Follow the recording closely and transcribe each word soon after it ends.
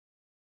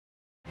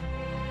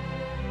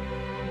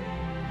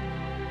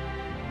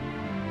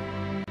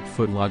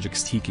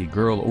Footlogics Tiki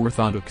Girl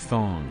Orthotic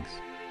Thongs.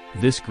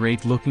 This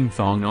great-looking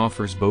thong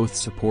offers both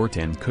support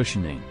and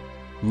cushioning.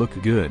 Look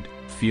good,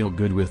 feel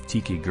good with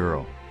Tiki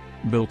Girl.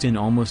 Built-in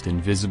almost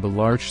invisible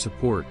arch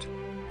support.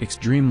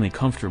 Extremely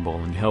comfortable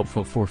and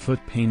helpful for foot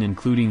pain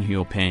including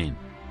heel pain.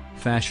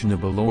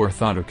 Fashionable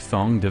orthotic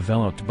thong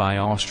developed by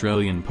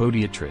Australian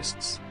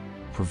podiatrists.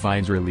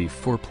 Provides relief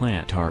for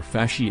plantar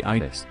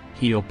fasciitis,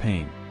 heel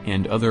pain,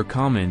 and other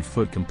common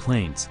foot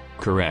complaints,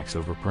 corrects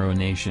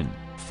over-pronation,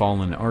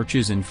 fallen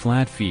arches and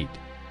flat feet.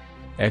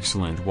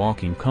 Excellent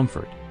walking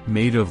comfort,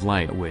 made of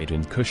lightweight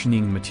and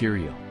cushioning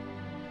material.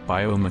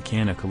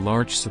 Biomechanical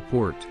arch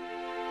support.